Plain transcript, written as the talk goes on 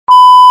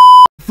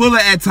Fuller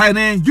at tight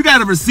end. You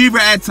got a receiver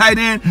at tight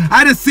end.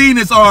 I done seen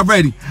this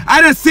already.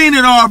 I done seen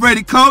it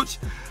already, coach.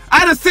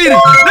 I done seen it.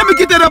 Let me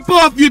get that up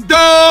off you,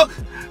 dog.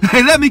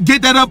 Hey, let me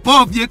get that up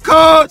off you,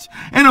 coach.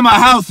 And in my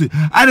house,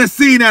 I done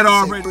seen that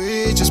already.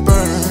 Bridges burn,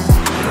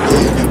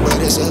 yeah,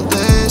 but it's a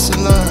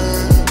lesson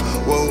learned.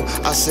 Whoa,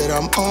 I said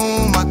I'm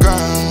on my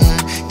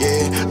grind.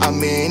 Yeah, I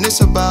mean it's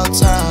about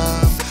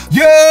time.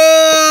 Yo!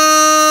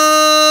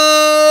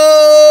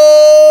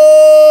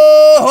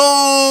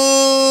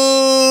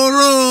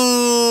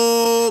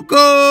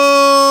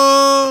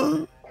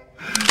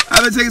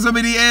 I've been taking so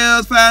many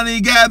L's,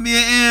 finally got me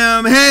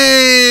an M.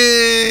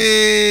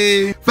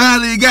 Hey!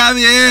 Finally got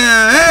me an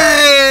M.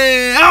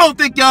 Hey! I don't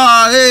think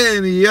y'all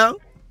hear me, yo.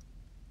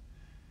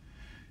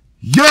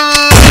 Yo!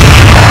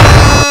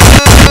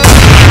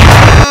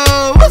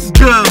 What's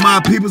good,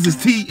 my peoples? It's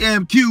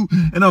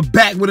TMQ, and I'm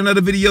back with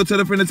another video. Tell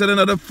a friend to tell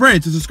another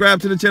friend to subscribe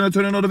to the channel,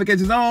 turn the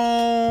notifications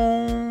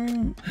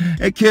on,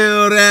 and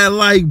kill that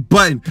like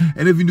button.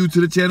 And if you're new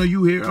to the channel,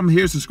 I'm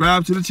here.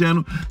 Subscribe to the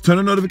channel, turn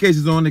the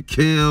notifications on, and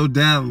kill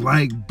that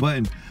like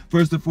button.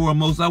 First and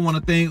foremost, I want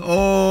to thank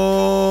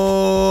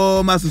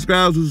all my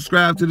subscribers who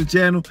subscribe to the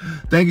channel.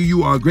 Thank you.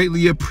 You are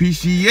greatly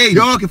appreciated.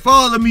 Y'all can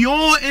follow me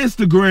on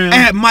Instagram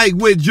at Mike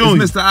Witt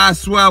Jr. It's Mr. I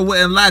swear I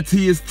wouldn't lie to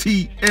you, it's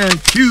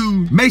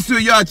TMQ. Make sure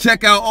y'all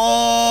check out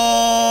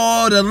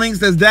all the links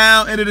that's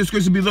down in the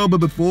description below. But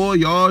before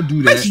y'all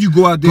do that, make sure you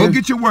go out there, go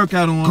get your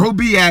workout on, go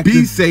be active,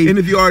 be safe. And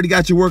if you already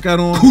got your workout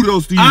on,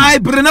 kudos to you. All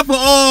right, but enough of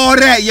all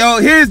that, yo.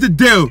 Here's the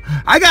deal.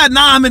 I got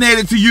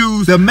nominated to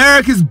use the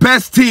America's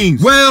Best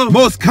Teams. Well,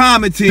 most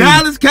common team,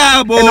 Dallas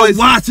Cowboys, and the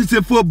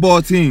Washington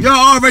Football Team. Y'all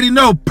already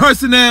know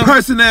personnel,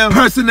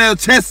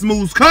 chess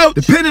moves, coach.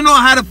 Depending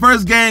on how the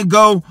first game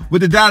go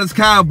with the Dallas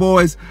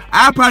Cowboys,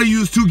 I'll probably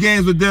use 2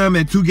 games with them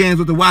and 2 games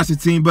with the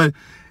Washington team, but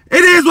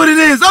it is what it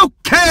is.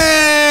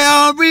 Okay,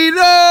 I'm reloaded.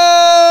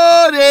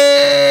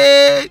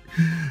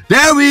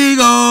 There we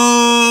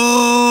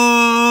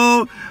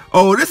go.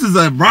 Oh, this is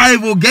a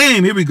rival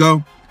game. Here we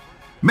go.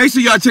 Make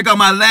sure y'all check out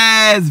my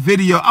last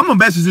video. I'm gonna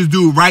message this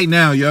dude right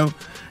now, yo.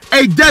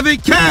 Hey, Devin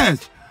Cash,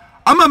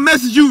 I'm gonna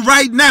message you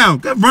right now.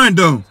 Good run,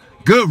 though.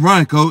 Good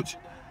run, coach.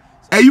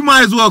 Hey, you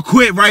might as well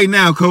quit right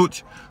now,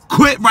 coach.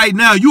 Quit right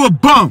now. You a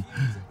bum.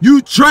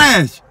 You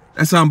trash.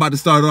 That's how I'm about to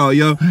start off,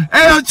 yo.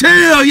 Hey, yo,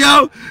 chill,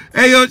 yo.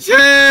 Hey, yo,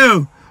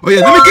 chill. Oh,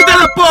 yeah, let me get that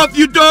up off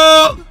you,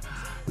 dog.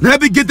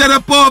 Let me get that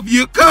up off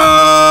you,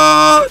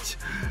 coach.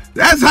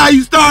 That's how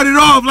you started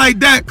off like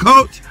that,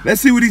 coach.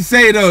 Let's see what he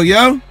say, though,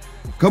 yo.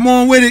 Come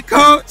on with it,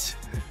 coach.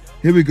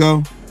 Here we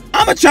go.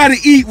 I'm going to try to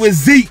eat with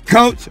Zeke,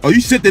 coach. Oh, you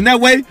shifting that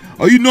way?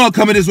 Oh, you know I'm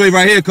coming this way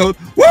right here, coach.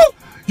 Woo!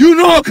 You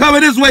know I'm coming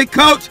this way,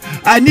 coach.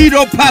 I need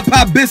those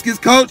pop biscuits,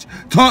 coach.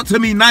 Talk to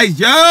me nice,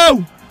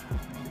 yo.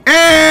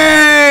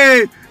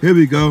 Hey! Here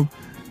we go.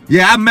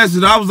 Yeah, I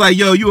messaged her. I was like,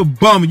 yo, you a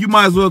bum. You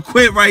might as well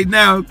quit right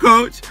now,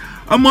 coach.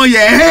 I'm on your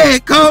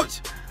head,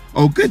 coach.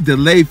 Oh, good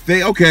delay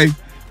fake. Okay.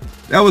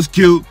 That was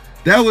cute.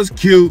 That was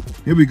cute.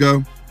 Here we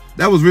go.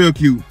 That was real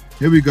cute.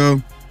 Here we go.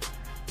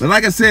 But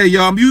like I said,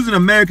 y'all, I'm using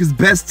America's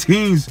Best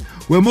Teams.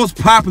 We're most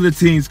popular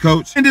teams,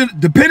 coach. And then,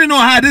 depending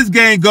on how this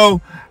game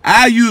go,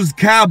 I use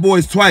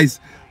Cowboys twice.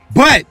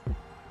 But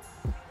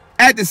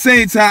at the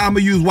same time, I'm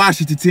going to use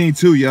Washington team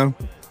too, yo.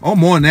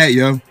 I'm on that,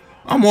 yo.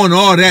 I'm on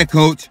all that,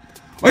 coach.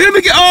 Oh, let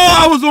me get,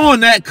 I was on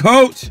that,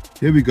 coach.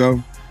 Here we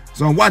go.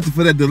 So I'm watching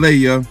for that delay,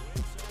 yo.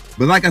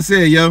 But like I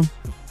said, yo,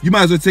 you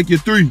might as well take your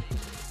 3.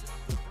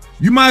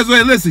 You might as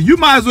well, listen, you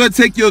might as well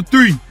take your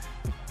 3.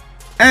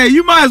 Hey,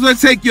 you might as well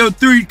take your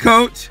 3,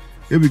 coach.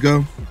 Here we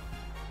go.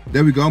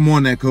 There we go. I'm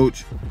on that,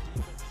 coach.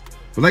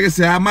 But like I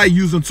said, I might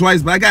use them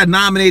twice, but I got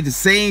nominated at the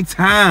same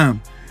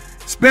time.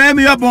 Spam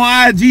me up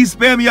on IG.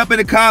 Spam me up in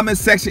the comment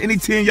section. Any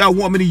team y'all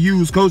want me to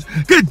use, coach.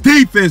 Good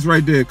defense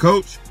right there,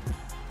 coach.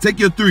 Take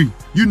your 3.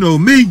 You know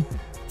me.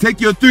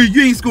 Take your 3.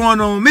 You ain't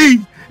scoring on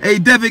me. Hey,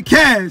 Devin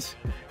Cash.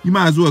 You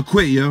might as well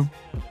quit, yo.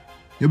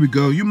 Here we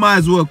go. You might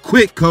as well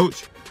quit,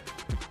 coach.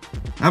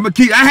 I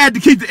had to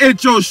keep the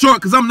intro short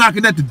because I'm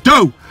knocking at the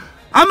door.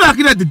 I'm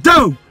knocking at the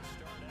door.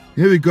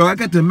 Here we go. I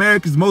got the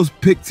America's Most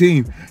Picked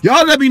Team.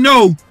 Y'all let me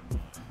know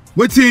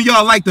what team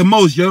y'all like the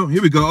most, yo.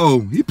 Here we go. Oh,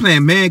 he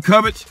playing man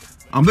coverage.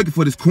 I'm looking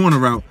for this corner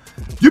route.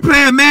 You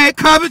playing man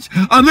coverage?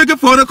 I'm looking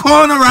for the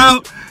corner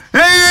route.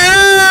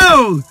 Hey,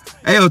 yo.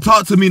 Hey, yo,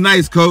 talk to me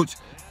nice, coach.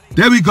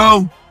 There we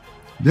go.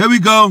 There we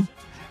go.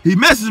 He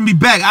messaged me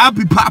back. I'll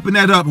be popping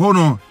that up. Hold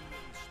on.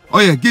 Oh,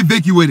 yeah. Get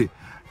Vicky with it.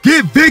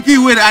 Get Vicky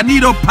with it. I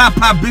need those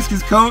pop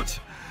biscuits,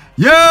 coach.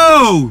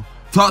 Yo.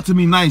 Talk to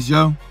me nice,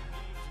 yo.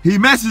 He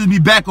messaged me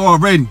back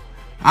already.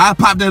 I'll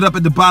pop that up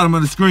at the bottom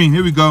of the screen.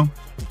 Here we go.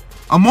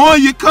 I'm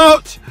on you,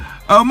 coach.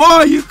 I'm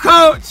on you,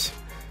 coach.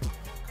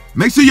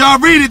 Make sure y'all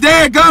read it.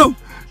 There it go.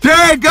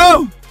 There it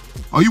go.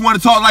 Oh, you want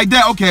to talk like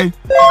that? Okay. Hey,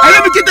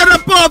 let me get that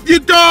up off you,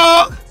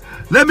 dog.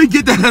 Let me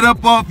get that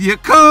up off you,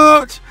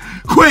 coach.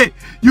 Quit.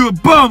 You a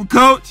bum,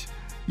 coach.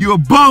 You a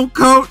bum,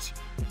 coach.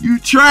 You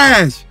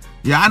trash.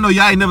 Yeah, I know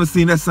y'all ain't never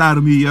seen that side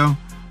of me, yo.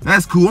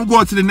 That's cool. I'm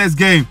going to the next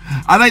game.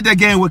 I like that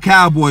game with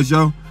Cowboys,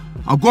 yo.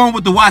 I'm going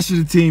with the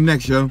Washington team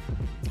next, yo.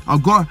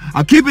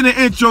 I'm keeping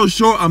the intro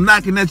short. I'm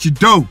knocking at your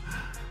door.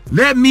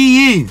 Let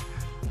me in.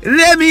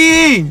 Let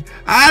me in.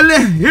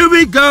 Here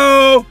we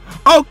go.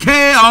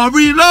 Okay, I'm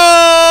reloaded.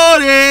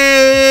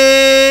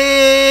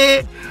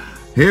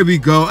 Here we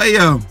go. Hey,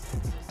 yo.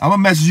 I'm going to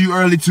message you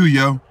early, too,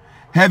 yo.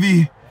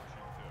 Heavy.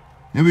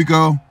 Here we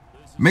go.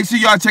 Make sure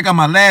y'all check out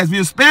my last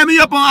video. Spam me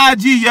up on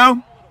IG,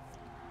 yo.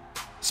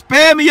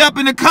 Spam me up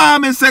in the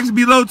comment section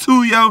below,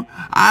 too, yo.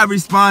 I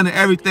respond to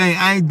everything.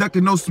 I ain't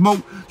ducking no smoke.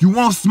 You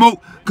want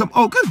smoke? Come.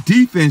 Oh, good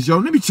defense, yo.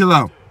 Let me chill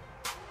out.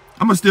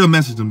 I'm going to still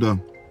message him, though.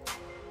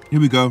 Here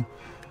we go.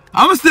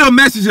 I'm going to still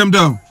message him,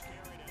 though.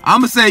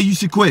 I'm going to say you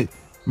should quit.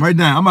 Right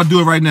now. I'm going to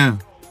do it right now.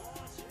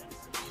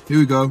 Here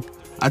we go.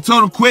 I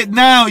told him quit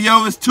now,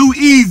 yo. It's too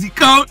easy,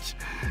 coach.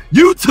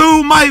 You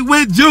too might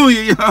win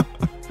junior, yo.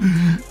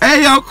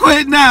 Hey, yo,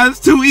 quit now. It's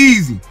too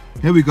easy.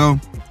 Here we go.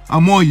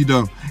 I'm on you,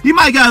 though. He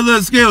might got a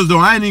little skills, though.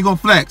 I ain't even going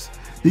to flex.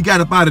 He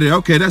got up out of there.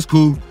 Okay, that's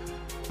cool.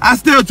 I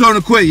still told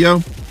him to quit,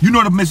 yo. You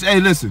know the mission. Hey,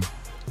 listen.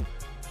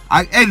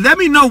 Hey, let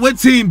me know what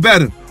team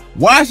better.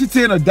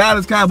 Washington or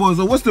Dallas Cowboys,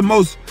 or what's the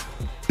most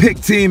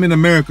picked team in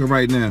America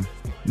right now?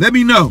 Let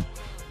me know.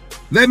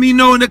 Let me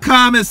know in the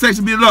comment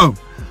section below.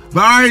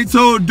 But I already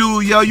told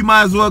dude, yo, you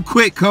might as well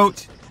quit,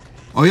 coach.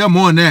 Oh, yeah, I'm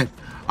on that.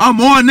 I'm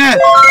on that.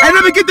 Hey,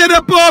 let me get that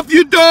up off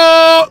you,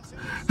 dog.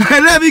 Hey,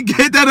 let me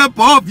get that up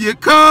off you,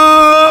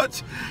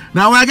 coach.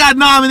 Now, when I got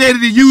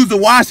nominated to use the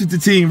Washington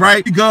team,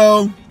 right? You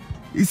go.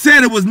 He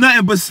said it was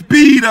nothing but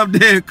speed up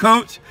there,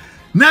 coach.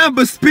 Nothing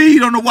but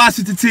speed on the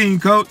Washington team,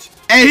 coach.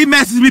 Hey, he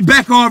messaged me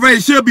back already.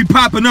 Should be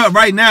popping up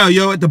right now,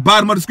 yo, at the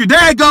bottom of the screen.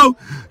 There you go.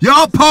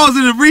 Y'all pause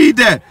it and read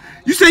that.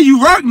 You say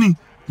you work me?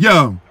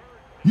 Yo,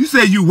 you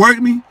say you work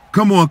me?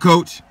 Come on,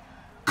 coach.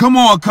 Come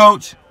on,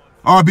 coach.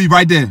 RB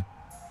right there.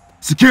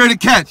 Security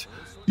catch.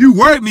 You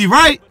work me,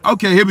 right?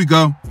 Okay, here we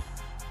go.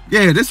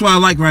 Yeah, this is what I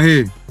like right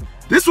here.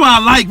 This is what I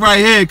like right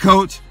here,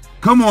 coach.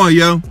 Come on,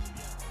 yo.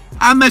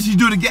 I messaged you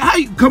do it again. How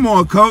you, come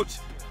on, coach.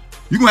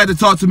 You gonna have to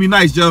talk to me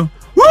nice, yo.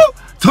 Woo!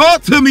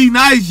 Talk to me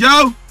nice,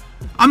 yo.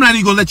 I'm not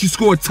even gonna let you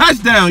score a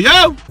touchdown,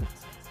 yo.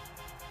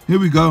 Here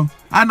we go.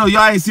 I know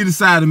y'all ain't see the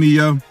side of me,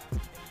 yo.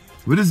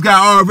 But this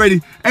guy already.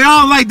 Hey,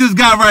 I don't like this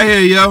guy right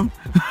here, yo.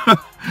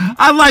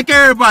 I like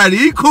everybody.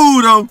 He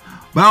cool, though.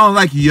 But I don't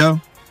like you,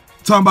 yo.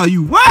 Talking about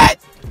you. What?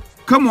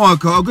 Come on,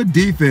 Cole. Good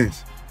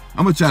defense.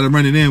 I'm gonna try to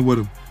run it in with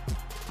him.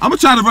 I'm gonna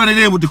try to run it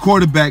in with the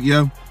quarterback,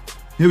 yo.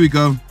 Here we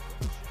go.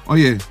 Oh,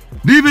 yeah.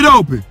 Leave it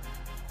open.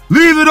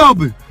 Leave it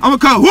open. I'm gonna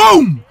come.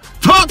 Boom!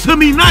 Talk to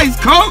me nice,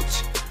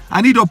 coach.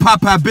 I need those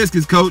Popeye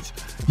biscuits, coach.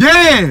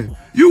 Yeah.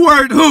 You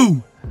worked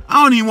who?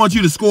 I don't even want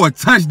you to score a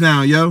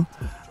touchdown, yo.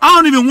 I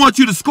don't even want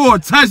you to score a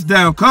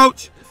touchdown,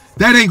 coach.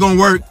 That ain't gonna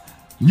work.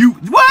 You,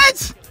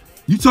 what?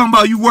 You talking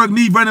about you work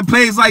me running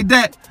plays like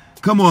that?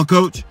 Come on,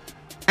 coach.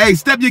 Hey,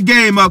 step your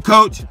game up,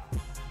 coach.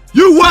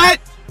 You what?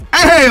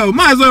 Hey, hell,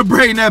 might as well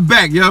bring that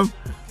back, yo.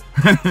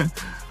 I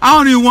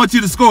don't even want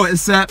you to score,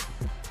 except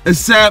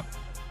hashtag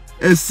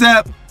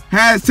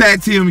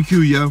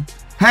TMQ, yo.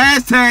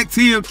 Hashtag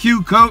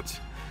TMQ, coach.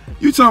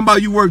 You talking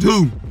about you worked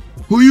who?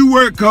 Who you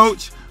work,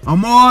 coach?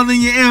 I'm all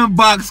in your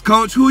inbox,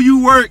 coach. Who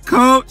you work,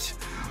 coach?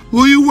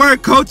 Who you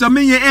work, coach? I'm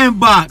in your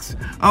inbox.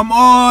 I'm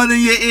all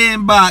in your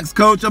inbox,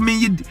 coach. I'm in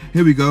your,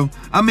 here we go.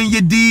 I'm in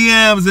your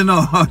DMs and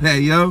all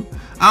that, yo.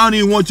 I don't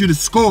even want you to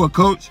score,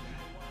 coach.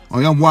 Oh,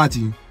 yeah, I'm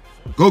watching you.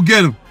 Go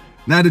get him.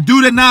 Now, the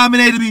dude that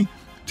nominated me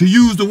to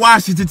use the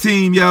Washington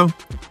team, yo,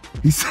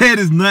 he said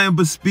it's nothing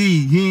but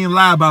speed. He ain't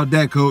lie about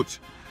that, coach.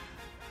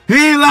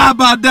 He ain't lie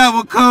about that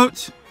one,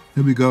 coach.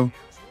 Here we go.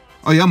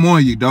 Oh, yeah, I'm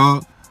on you,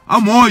 dog.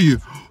 I'm on you.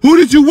 Who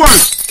did you work?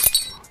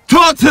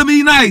 Talk to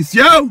me nice,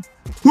 yo.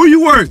 Who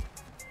you work?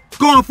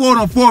 Going for it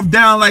on fourth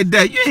down like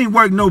that. You ain't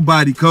work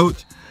nobody,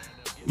 coach.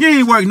 You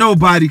ain't work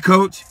nobody,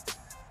 coach.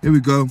 Here we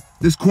go.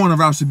 This corner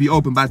route should be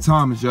open by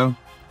Thomas, yo.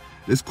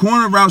 This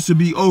corner route should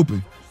be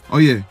open. Oh,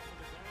 yeah.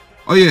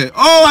 Oh, yeah.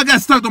 Oh, I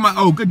got stuck on my...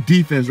 Oh, good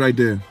defense right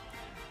there.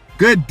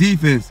 Good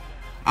defense.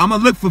 I'm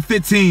going to look for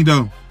 15,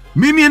 though.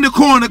 Meet me in the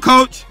corner,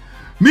 coach.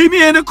 Meet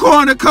me in the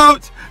corner,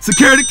 coach.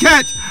 Security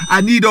catch.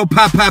 I need those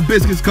Popeye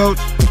biscuits, coach.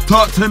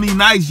 Talk to me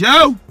nice,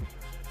 yo.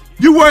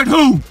 You work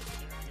who?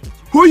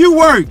 Who you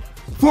work?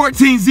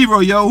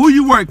 14-0, yo. Who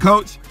you work,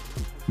 coach?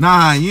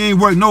 Nah, you ain't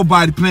work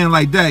nobody playing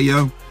like that,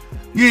 yo.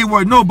 You ain't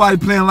work nobody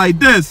playing like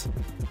this.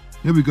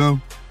 Here we go.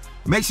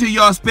 Make sure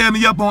y'all spam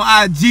me up on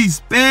IG.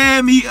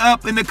 Spam me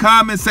up in the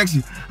comment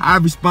section. I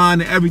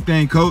respond to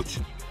everything, coach.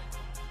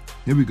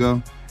 Here we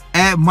go.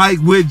 At Mike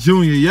Witt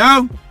Jr.,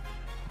 yo.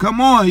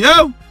 Come on,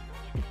 yo.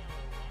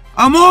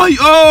 I'm on you.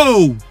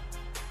 Oh.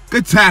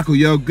 Good tackle,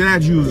 yo.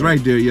 Glad you was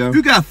right there, yo.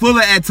 You got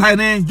Fuller at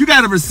tight end. You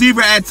got a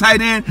receiver at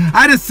tight end.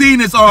 I done seen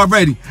this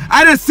already.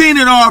 I done seen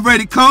it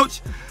already,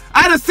 coach.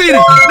 I done seen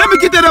it. Let me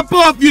get that up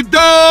off you,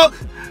 dog.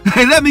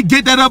 Hey, let me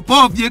get that up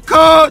off you,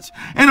 coach.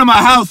 And in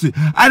my house,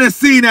 I done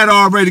seen that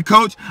already,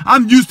 coach.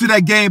 I'm used to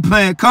that game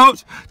plan,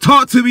 coach.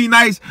 Talk to me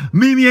nice.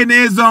 Meet me in the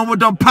end zone with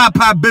them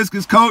Popeye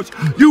biscuits, coach.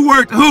 You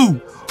worked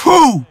who?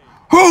 Who?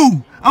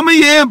 I'm in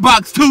your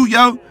inbox too,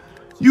 yo.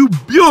 You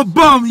a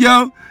bum,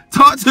 yo.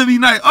 Talk to me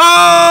nice.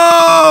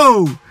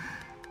 Oh!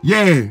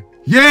 Yeah.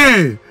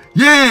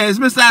 It's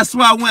Mr. I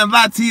swear I went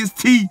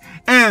LETSSSS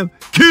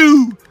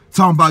TMQ.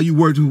 Talking about you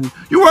work who?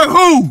 You work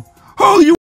who? Who you